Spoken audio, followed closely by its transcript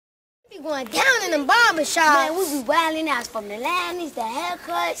be going down in them barber shops. Man, we be wilding out from the linings, the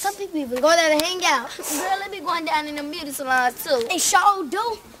haircuts. Some people even go there to hang out. Girl, they be going down in them beauty salons too. They sure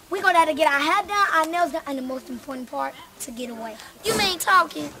do. We go there to get our hair done, our nails done, and the most important part, to get away. You mean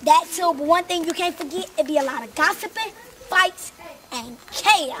talking? That too, but one thing you can't forget, it be a lot of gossiping, fights, and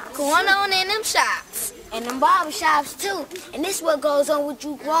chaos. Going on in them shops. And them barber shops too. And this is what goes on with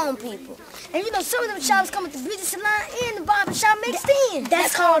you grown people. And you know, some of them shops come with the beauty salon and the barber shop mixed in.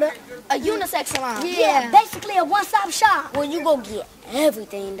 That's called a unisex salon. Yeah, basically a one-stop shop. Where you go get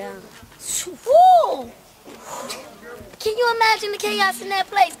everything done. Woo! Can you imagine the chaos in that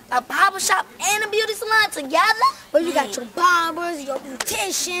place? A barber shop and a beauty salon together? Where you got your barbers, your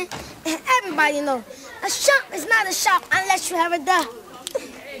beautician, and everybody know. A shop is not a shop unless you have a Dwayne.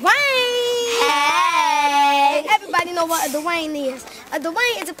 Hey! Everybody know what a Dwayne is. A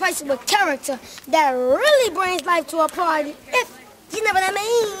Dwayne is a person with character that really brings life to a party. If you know what I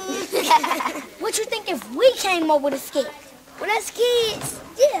mean. What you think if we came up with a skit? Well, that's kids.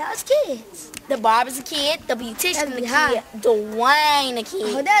 Yeah, us kids. The barber's a kid, the beautician That'd a be kid, hot. Dwayne a kid.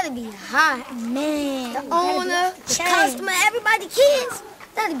 Oh, that'd be hot, man. The owner, the change. customer, everybody kids.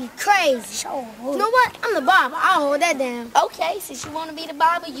 That'd be crazy. Sure. You know what? I'm the barber. I'll hold that down. Okay, since you want to be the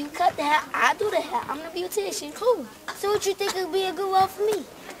barber, you cut the hair, I do the hair. I'm the beautician. Cool. So what you think would be a good role for me?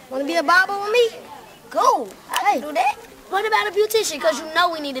 Want to be a barber with me? Go. I can do that. What about a beautician? Because you know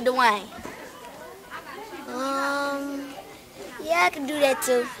we need a Dwayne. Yeah, I can do that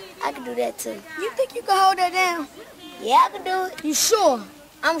too. I can do that too. You think you can hold that down? Yeah, I can do it. You sure?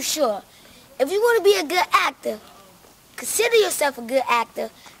 I'm sure. If you want to be a good actor, consider yourself a good actor.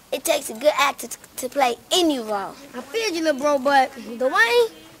 It takes a good actor to play any role. I feel you, little bro, but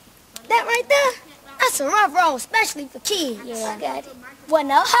Dwayne, that right there, that's a rough role, especially for kids. Yeah, I got it. Well,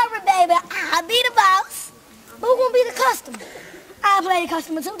 no hurry, baby. I'll be the boss. But who gonna be the customer? I'll play the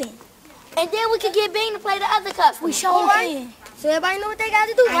customer too then. And then we can get Bing to play the other customer. We sure can. So everybody know what they got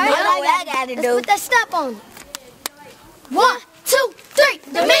to do, right? I know what I got to do. Let's put that step on it. 1, 2, 3,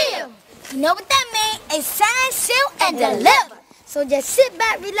 the meal. You know what that means? It's signed, sealed, and delivered. So just sit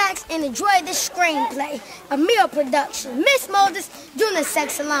back, relax, and enjoy this screenplay, a meal production, Ms.Moda's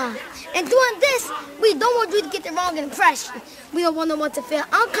Unisex Salon. And doing this, we don't want you to get the wrong impression. We don't want no one to feel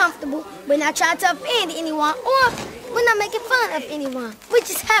uncomfortable. We're not trying to offend anyone, or we're not making fun of anyone. We're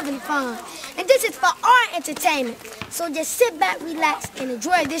just having fun. And this is for our entertainment. So just sit back, relax, and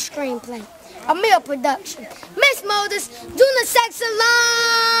enjoy this screenplay, a meal production, Ms.Moda's Unisex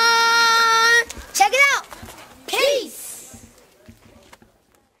Salon. Check it out. Peace.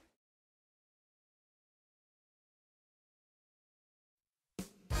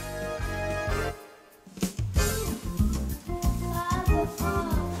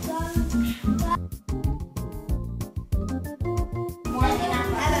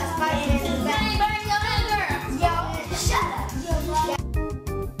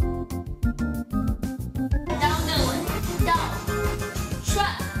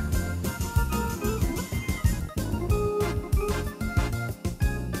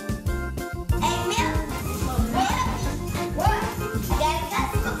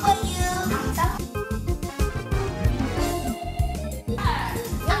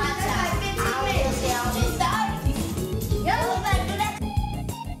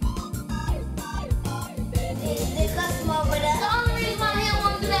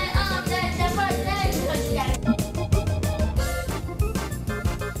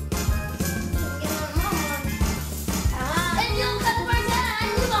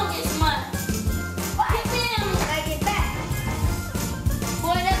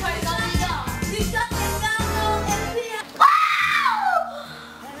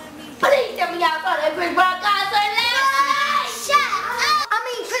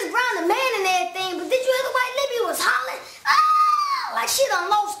 She done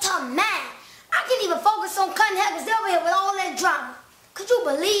lost her mind. I can't even focus on cutting hair because they're over here with all that drama. Could you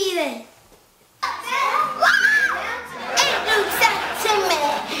believe that? Introduce that to me.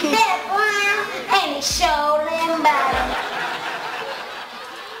 That brown and it showing bottom.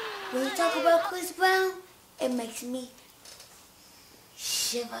 When you talk about Chris Brown, it makes me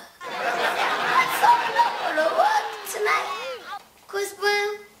shiver. Let's talk about the what tonight? Chris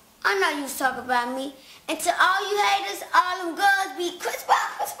Brown, I know you was talking about me. And to all you haters, all them girls be Chris Brown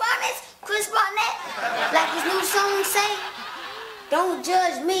this, Chris Brown that. Like his new song say, don't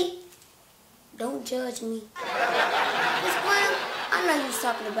judge me. Don't judge me. Chris Brown, I know you was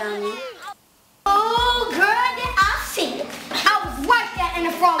talking about me. Oh, girl, did I see you. I was right there in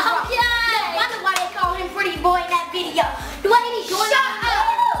the front row. Okay. No wonder why they call him Pretty Boy in that video. The way he doing it. Shut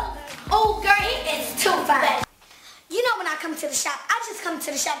up. Oh, girl, he is too fine. You know when I come to the shop. I just come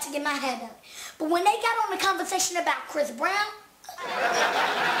to the shop to get my hair done. But when they got on the conversation about Chris Brown,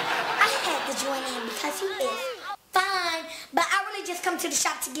 I had to join in because he is fine. But I really just come to the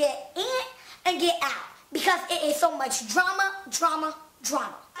shop to get in and get out because it is so much drama, drama,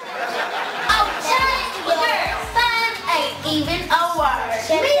 drama. Oh, girl, fun ain't even a word.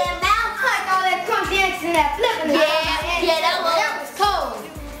 Shut that mouth, cut all that crumb dancing and that flipping. Yeah, that was cold.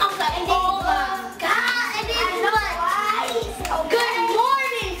 I'm like, oh my God, and then it's like, good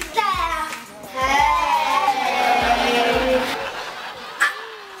morning, staff. Hey.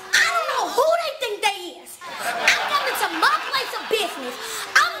 I don't know who they think they is. I come into my place of business.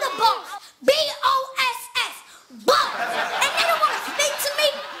 I'm the boss. B-O-S-S. Boss. And they don't want to speak to me.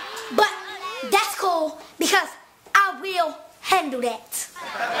 But that's cool because I will handle that.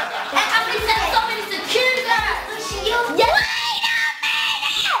 And I mean, there's so many security guards. Wait a minute!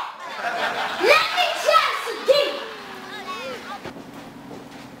 Let me just again.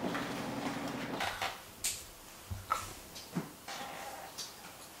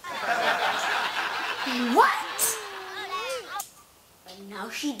 What? No,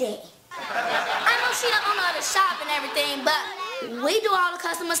 she did. I know she the owner of the shop and everything, but we do all the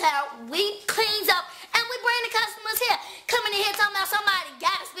customers' hair, we cleans up, and we bring the customers here. Coming in here talking about somebody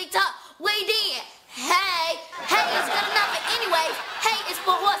gotta speak to her. We did. Hey is good enough, but anyways, hey is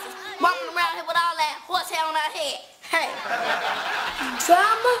for horses. Walking around here with all that horse hair on our head. Hey.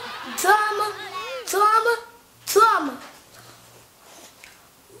 Drama, drama, drama, drama.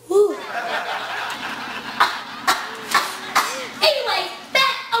 Woo. Anyway,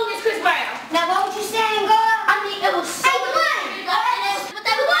 back on this Chris Brown. Now what was you saying, girl? I mean, it was so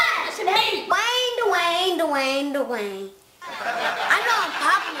Dwayne. I know I'm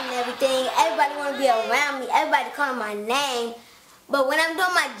popping and everything. Everybody want to be around me. Everybody calling my name. But when I'm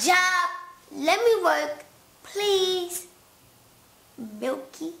doing my job, let me work, please.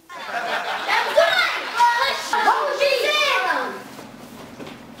 Milky. That's good. What was you saying?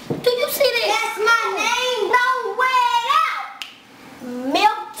 Do you see this? That's my name. Don't wear it out.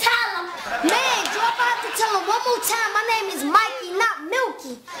 Milk. Tell him. Man, drop out to tell him one more time. My name is Mikey, not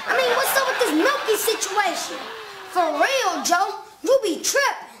Milky. I mean, what's up with this Milky situation? For real, Joe, you be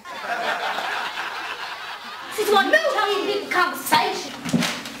tripping. This is what Milky conversation.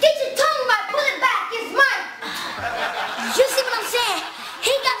 Get your tongue right, pull it back, it's mine. You see what I'm saying?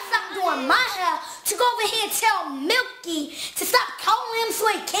 He got to stop doing my hair to go over here and tell Milky to stop calling him so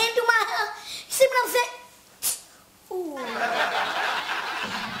he can't do my hair. You see what I'm saying? Ooh.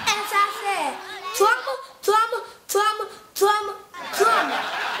 As I said, drama, drama, drama, drama, drama.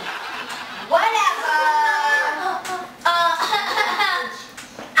 Whatever.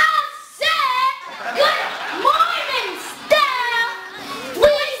 I said good morning, staff.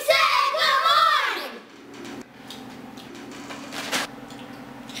 We said good morning.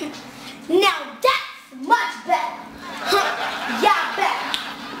 Now that's much better. Yeah, better.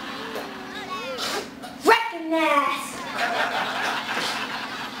 Recognize.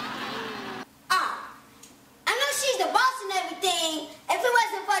 I know she's the boss and everything. If it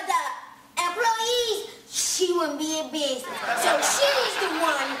wasn't for the employees, she wouldn't be in business. So she's the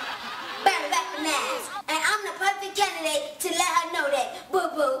one better recognize. And I'm the perfect candidate to let her know that.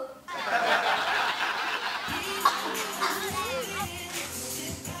 Boo-boo.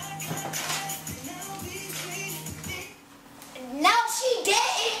 No, she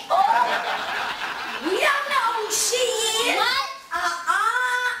didn't. We don't know who she is. What?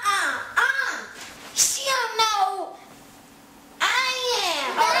 She don't know who I am.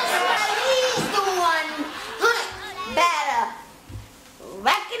 That's why he's the one better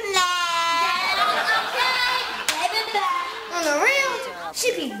recognize. Okay. Baby back. On the real, she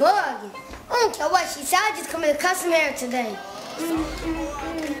be bugging. I don't care what she said. I just come in the custom hair today.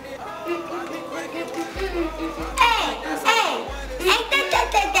 Hey, ain't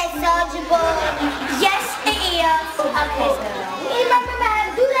that Soldier Boy? Yes, it is. Okay, girl. You remember how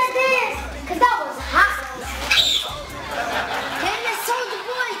to do that dance? Cause that was hot. Man, that Soldier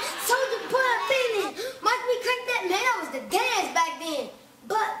Boy up in it. Must be cranked that. Man, that was the dance back then.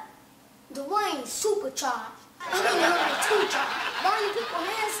 But Dwayne supercharged. I mean, only two charged. Burning people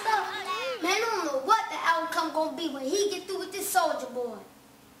hair and stuff. Man, I don't know what the outcome gonna be when he get through with this Soldier Boy.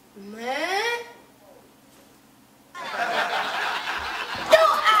 Man.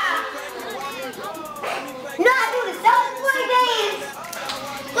 No, I do the Soldier Boy dance.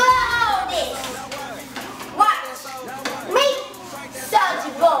 Look at all this. Watch. Me,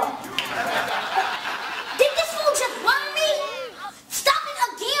 Soldier Boy. Did this fool just run me? Stop it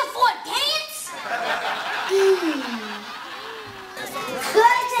again for a dance? Could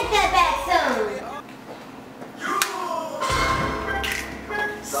I take that back soon?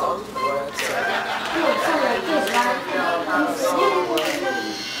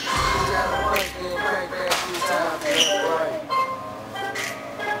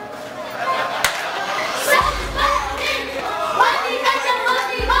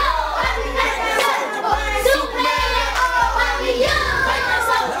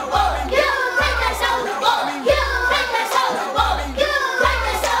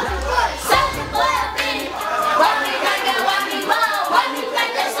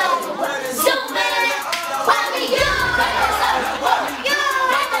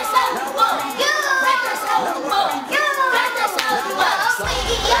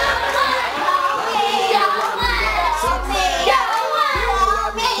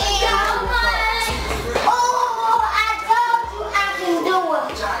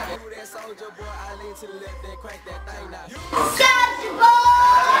 Soldier Boy!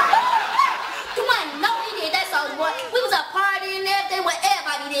 Come on, no, he did that, Soldier Boy. We was a party and everything where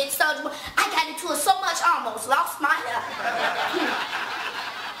everybody did, Soldier Boy. I got into it so much, I almost lost my hair.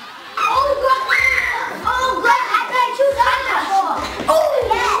 Oh, God! Oh, God! I thought you got that boy. Oh,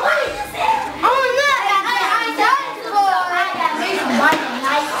 yeah! Oh, no! I got me some white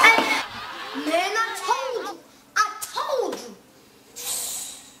night. Man, I told you. I told you.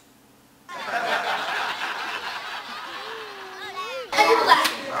 And you like,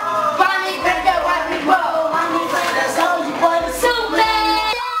 Ronnie, roll. Ronnie, Soldier Boy, the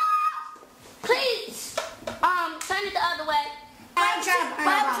Superman. Please, turn it the other way. I ain't trying to burn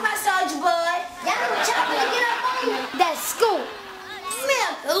What happened to my Soldier Boy? Y'all trying to get up on me. That's school.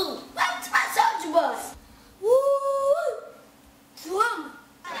 Smell good. What happened to my Soldier Boy? Woo! Swim.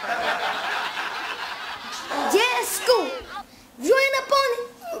 Yeah, it's school. If you ain't up on it,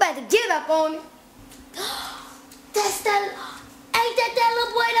 you better get up on it. That's that. Ain't that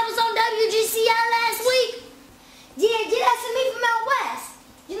little boy that was on WGCI last week? Yeah, that's me from out west.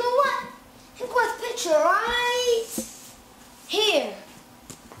 You know what? He got his picture right here.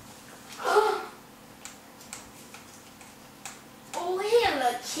 Oh, he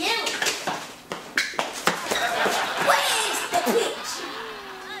look cute. Where's the picture?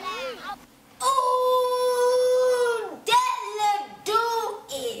 Oh, that little dude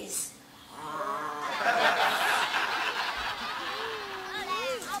is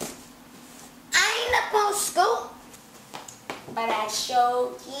I ain't up on school, but I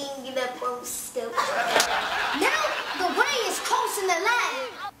sure can get up on school. Now the way is crossing the line.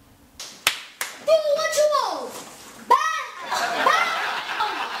 Dude, what you want? Bye.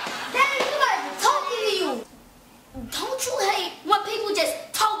 Daddy, you guys are talking to you. Don't you hate when people just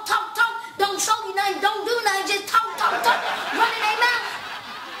talk, don't show you nothing, don't do nothing, just talk, running their mouth?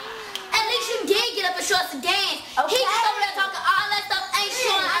 At least you did get up and show us a dance. Okay. He just over there talking all that stuff, ain't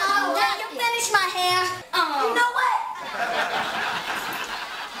showing us Oh, nothing. you finish my hair. You know what?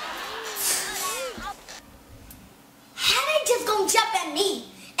 How they just gonna jump at me?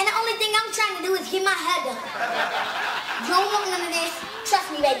 And the only thing I'm trying to do is get my hair done. You don't want none of this.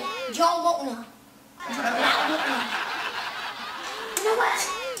 Trust me, baby. You don't want none. You do not want none. You know what?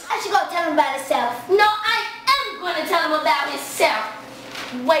 I should go tell him about himself. No, I am going to tell him about himself.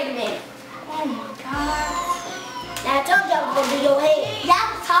 Wait a minute. Oh my God. Now I told you I was going to do your hair.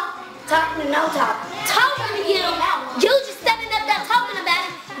 Y'all talking and no talking. Talking to you. You just standing up there talking about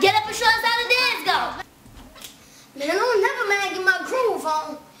it. Get up and show us how the dance go. Man, I don't never mind get my groove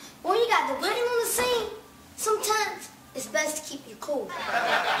on. When you got the wedding on the scene, sometimes it's best to keep you cool.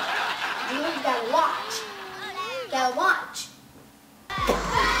 You know, you gotta watch. You gotta watch.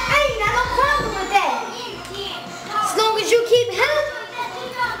 I ain't got no problem with that. As long as you keep him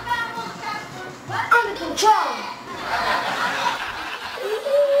under control.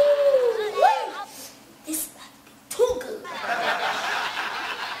 Ooh, this about to be too good.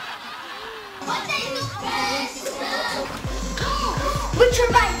 With your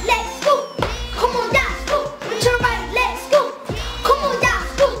right leg, scoop. Come on down, scoop. With your right leg, scoop. Come on down,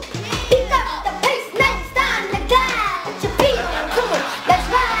 scoop. Pick up the pace, next time to glide. Put your feet on, come on, let's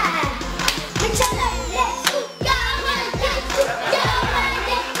ride. With your right leg, scoop. Y'all run down, scoop. Y'all run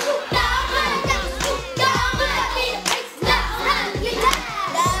down, scoop. Y'all run down, scoop. Y'all run down, pace, next time you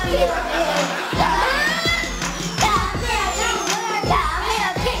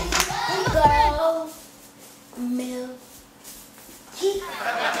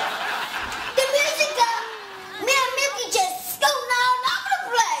The music up. Me and Milky just scooting all over the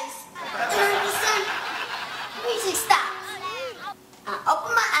place. And all of a sudden, music stops. I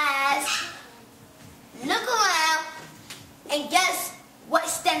open my eyes, look around, and guess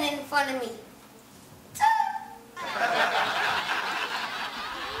what's standing in front of me?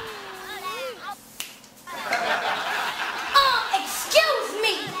 Excuse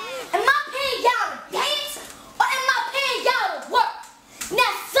me. Am I paying y'all to dance or am I paying y'all to work?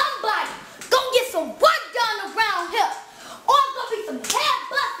 Now somebody gonna get some work done around here, or it's gonna be some hair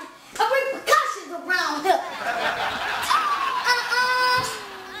busting and repercussions around here.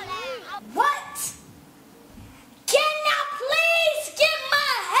 What? Can I please get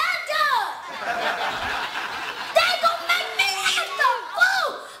my hair done?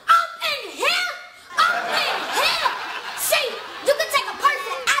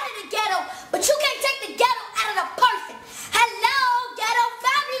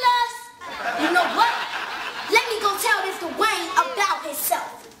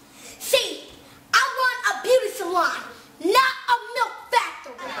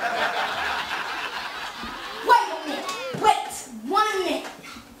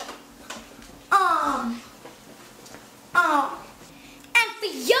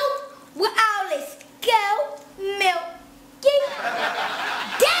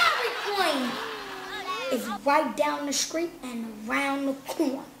 is right down the street and around the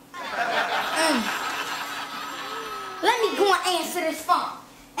corner. Let me go and answer this phone.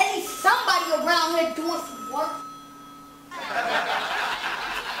 At least somebody around here doing some work.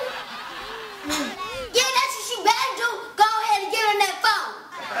 Yeah, that's what she better do. Go ahead and get on that phone.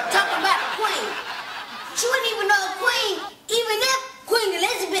 Talking about a queen. She wouldn't even know a queen, even if Queen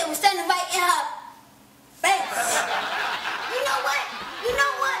Elizabeth was standing right in her face. You know what? You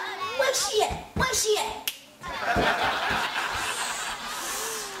know what? Where's she at? Where's she at?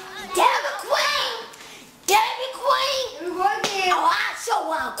 Damn the queen! Damn the queen! Oh, I'll show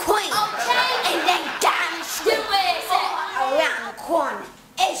her a queen. Okay. And then down the street. Around the corner.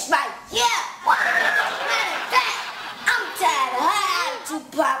 It's right here. Matter of fact, I'm tired of her attitude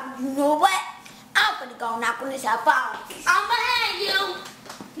problem. You know what? I'm gonna go knock on this her phone. I'm behind you.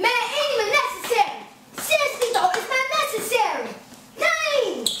 Man, it ain't even necessary. Seriously though, it's not necessary.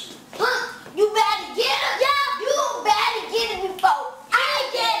 Dang. Huh? You better get her. Yeah. You better get her before I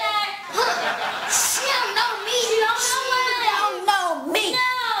get her. Huh? She don't know me. She don't know me. No.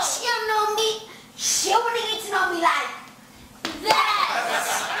 She don't know me. She wanna get to know me like that.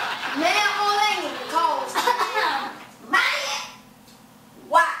 Man, all I need to call is man.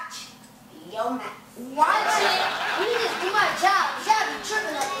 Watch. Yo, man. Watch it. Let me just do my job. Y'all be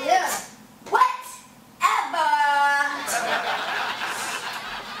tripping up here. Whatever.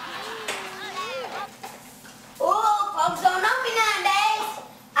 Oh, folks don't know me nowadays.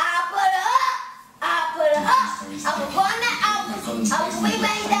 I'll put her up. I will go in that office. I will be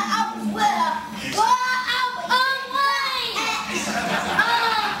back in that office with her. Go out.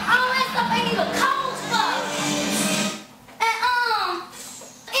 All that stuff ain't even cold stuff. And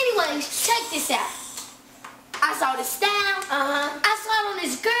anyways, check this out. I saw the style. I saw it on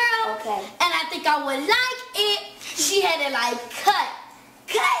this girl. Okay. And I think I would like it. She had it like cut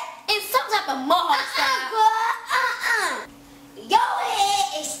in some type of mohawk style. Your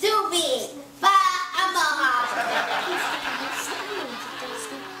head is too big for a mohawk.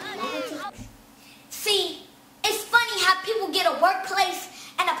 See, it's funny how people get a workplace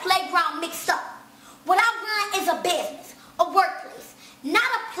and a playground mixed up. What I run is a business, a workplace, not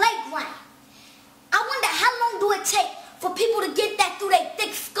a playground. I wonder how long do it take for people to get that through their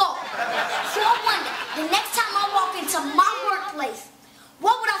thick skull. So I wonder, the next time I walk into my workplace,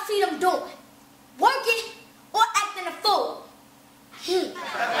 what would I see them doing? Working or acting a fool?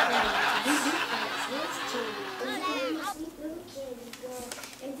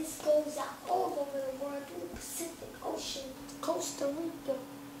 And this goes out all over the world in the Pacific Ocean, Costa Rica.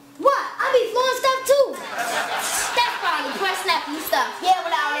 What? I be flowing stuff too. That's probably press snapping stuff. Yeah,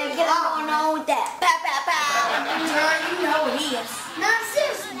 but I already get going on with that. Bow, bow, bow. Girl, you know it is. No,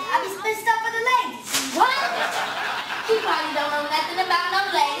 seriously, I be spitting stuff for the ladies. What? He probably don't know nothing about no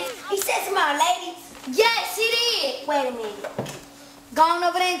ladies. He said some more ladies. Yes, he did. Wait a minute. Go on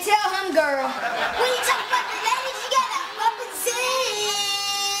over there and tell him, girl. When you talk about the ladies, you gotta represent.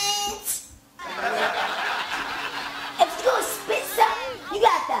 If you gonna spit something, you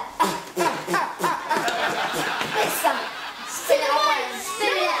got to spit something. Spit it out. Spit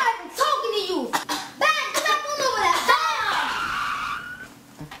it out. I'm talking to you. Bang, come on over there.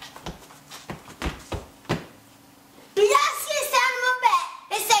 Do y'all see the sound of my back?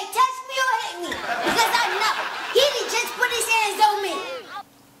 They say touch me or hit me. Because I know he didn't just put his hands on me.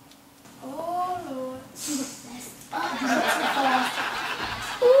 Oh Lord.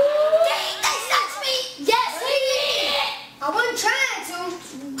 Dang, they touched me. Yes, he did. I wasn't trying to.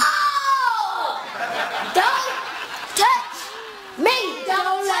 Oh! Don't touch me.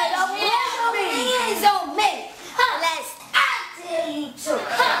 Don't let them hands on me. Unless I tell you to.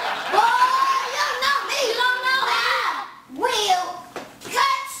 Boy, you know me. You don't know how. Will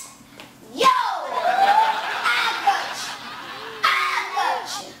cut yo. I got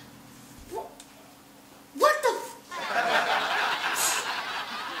you. What the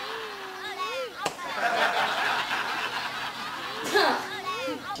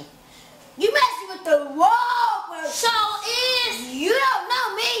You messing with the wrong person. So is. You don't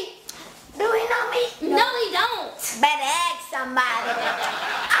know me. Do he know me? No, he don't. Better ask somebody.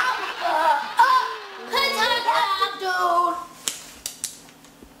 I'm put her down, dude.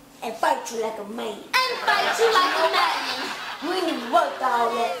 And fight you like a man. We need to work all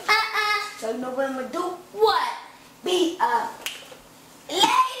that. So you know what I'm gonna do? What? Be a lady.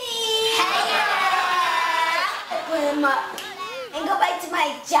 Hey, put him up. And go back to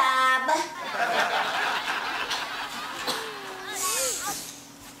my job.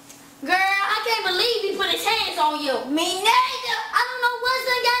 Girl, I can't believe he put his hands on you. Me neither. I don't know what's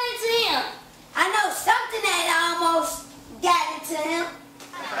done got into him. I know something that almost got into him.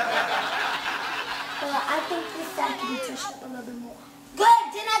 Well, I it can be touched up a little bit more. Good,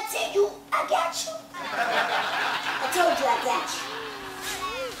 didn't I tell you I got you? I told you I got you.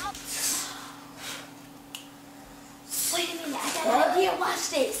 Wait a minute, I got an idea. Watch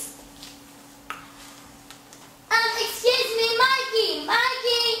this. Excuse me, Mikey.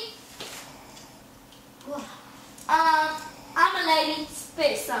 What? I'm a lady.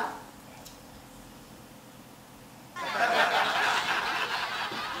 Spit some.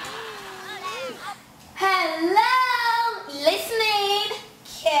 Hello, listening.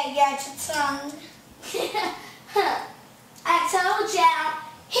 Can't get your tongue. I told y'all,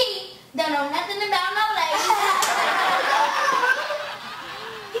 he don't know nothing about no ladies.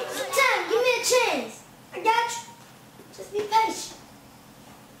 Give me some time, give me a chance. I got you. Just be patient.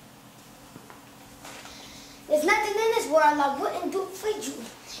 There's nothing in this world I wouldn't do for you.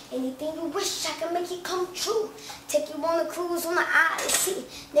 Anything you wish, I can make it come true. Take you on a cruise on the Odyssey.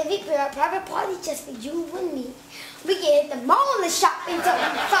 Then we prepare a private party just for you and me. We can hit the mall and shop until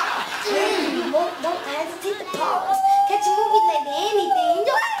we fall. Don't hesitate to pause. Catch a movie like anything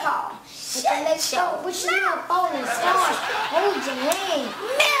you call. But then let's go. Wish you were falling stars. Hold your hand.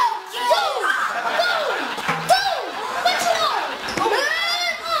 Milk! Boom! What you on?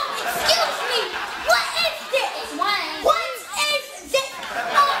 Excuse me. What is this? Wine. What is this?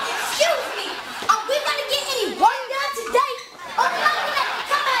 Excuse me. Are we gonna get any work done today? Or am I gonna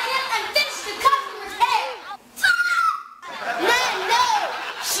come out here and finish the customer's hair? No.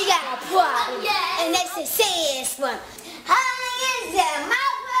 She got a problem. Yeah. And that's a serious one. How is it? My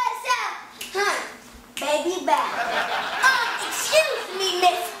what's up? Baby back. Excuse me,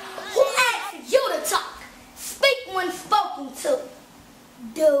 miss. Who asked you to talk? Speak when spoken to.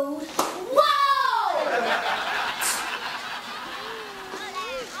 Dude. Whoa!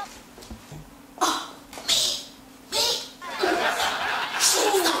 Oh, me. She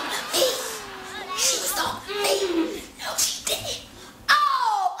was talking to me. No, she didn't.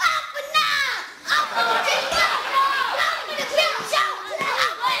 Oh, up and down. I'm gonna get you. I'm gonna get you.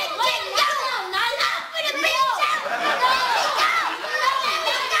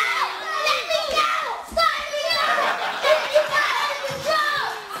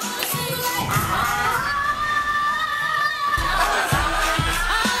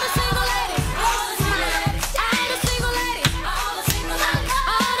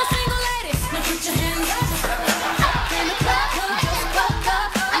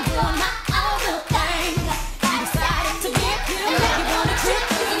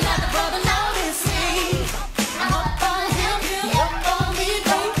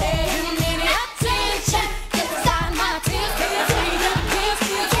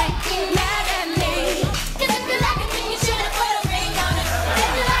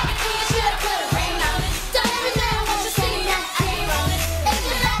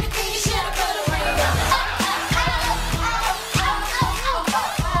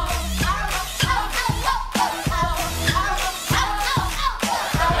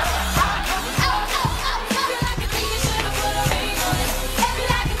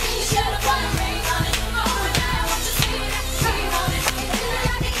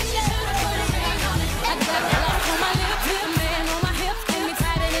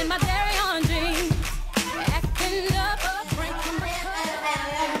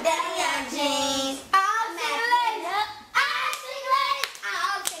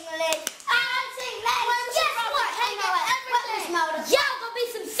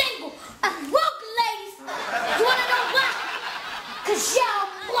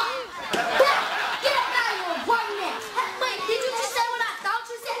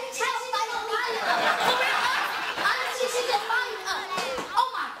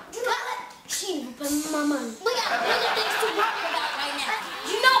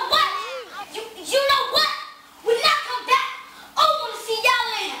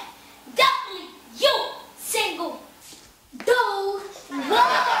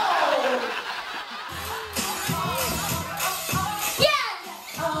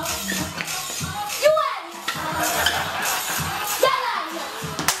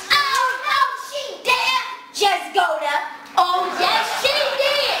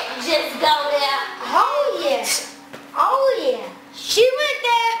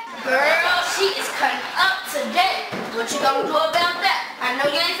 What you gonna do about that? I know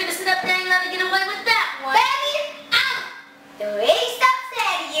you ain't finna sit up there and let her get away with that one. Baby, I'm the least upset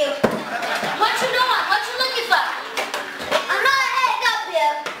at you. What you doing? What you looking for? I'm not heading up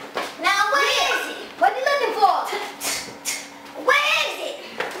here. Now where is it? What you looking for? Where is it?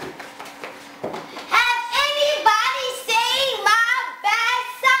 Have anybody seen my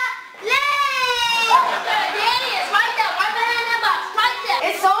backside leg? There it is, right there, right behind that box, right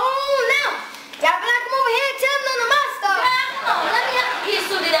there. It's on now. Y'all better come over here and tell them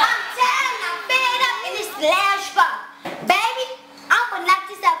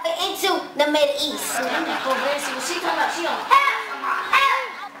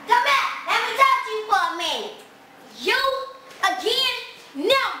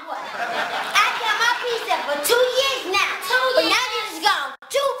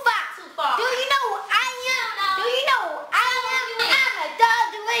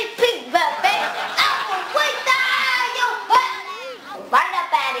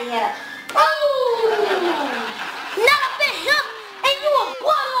here. Not up in here, and you a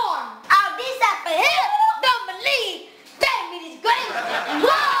one arm. All this up in here, don't believe. Damn, it is great.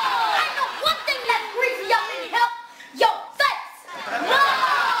 Whoa, I know one thing that's greasy up in here. Your face.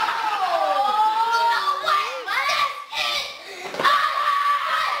 Whoa. You know what? That's it.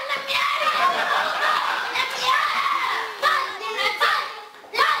 Let me out of here. Let me out.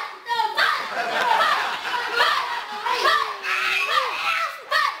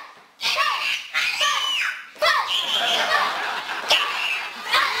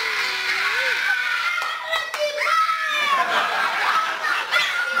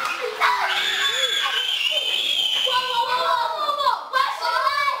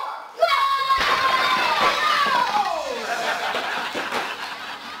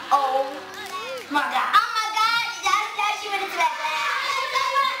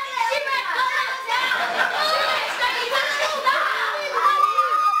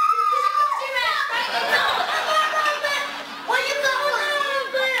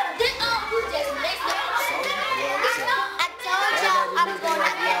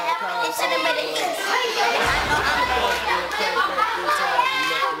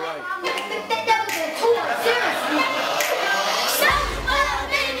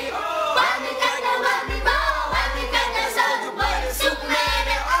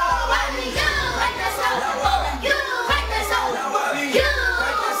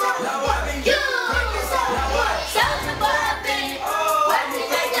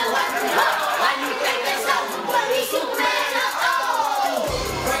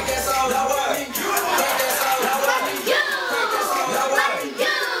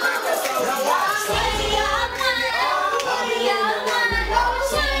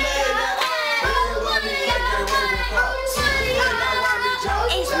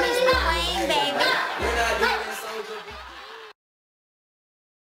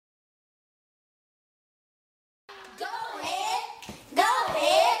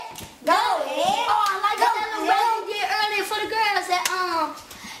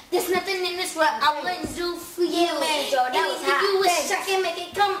 There's nothing in this what I wouldn't do for you. Man, Joe, that was hot. You was chucking, make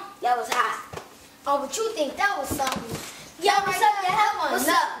it come. That was hot. Oh, but you think that was something? Yo, what's up? What's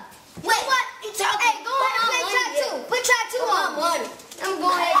up? Wait, what? You talking? Hey, go on and play try two. Put try two on. I'm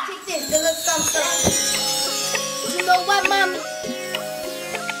going ahead and kick this. To look something. You know what, Mommy?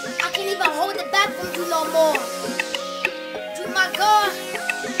 I can't even hold it back from you no more. You my girl.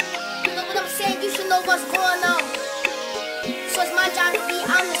 You know what I'm saying? You should know what's going on. So it's my job to be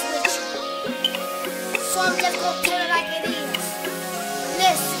honest with you. So I'm just gonna tell it like it is.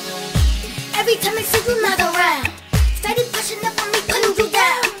 Listen, every time they see you not around, steady pushing up on me, putting you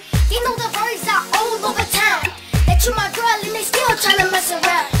down. They know the words are all over town. That you my girl and they still trying to mess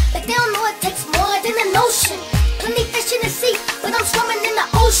around. But they don't know it takes more than an ocean. Plenty fish in the sea, but I'm swimming in the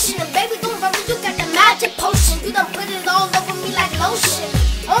ocean. And baby, don't worry, you got the magic potion. You done put it all over me like lotion.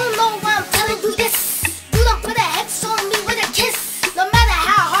 I don't know why I'm telling you this. You done put a hex on me with a kiss. No matter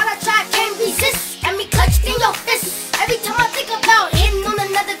how hard I try, I can't resist. And me clutched in your fist. Every time I think about hitting on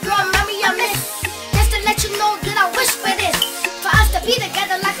another girl, mommy, I miss. Just to let you know that I wish for this. For us to be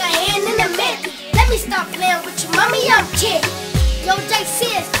together like a hand in a mitt. Let me stop playing with you, mommy, I'm kid. Yo,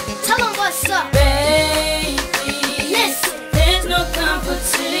 JC's, tell them what's up. Baby, listen, there's no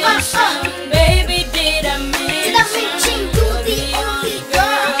competition. Baby, did I mention you the only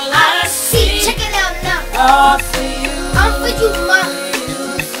girl I see? Check it out now. all for you? I'm for you, ma.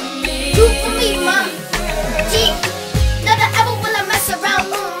 You for me, ma. G, never ever will I mess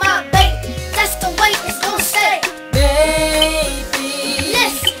around on my baby. That's the way it's gonna stay. Baby,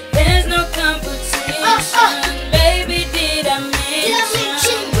 Listen, there's no competition. Baby, did I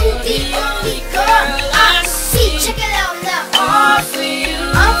mention you the only girl I see? Check it out now. all for you?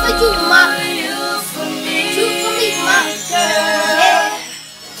 I'm for you, ma. You for me, You for me, ma. girl.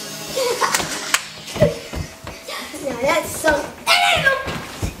 Yeah. Now that's something. It ain't no.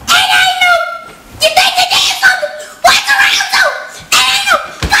 You think that there's something? What's around so? It ain't no.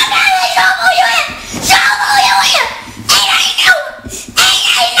 Come down here, show who you is. Show who you is. It ain't no.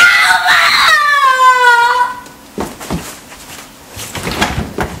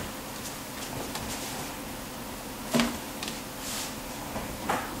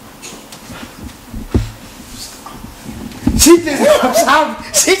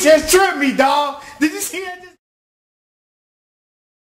 She just tripped me, dog. Did you see that?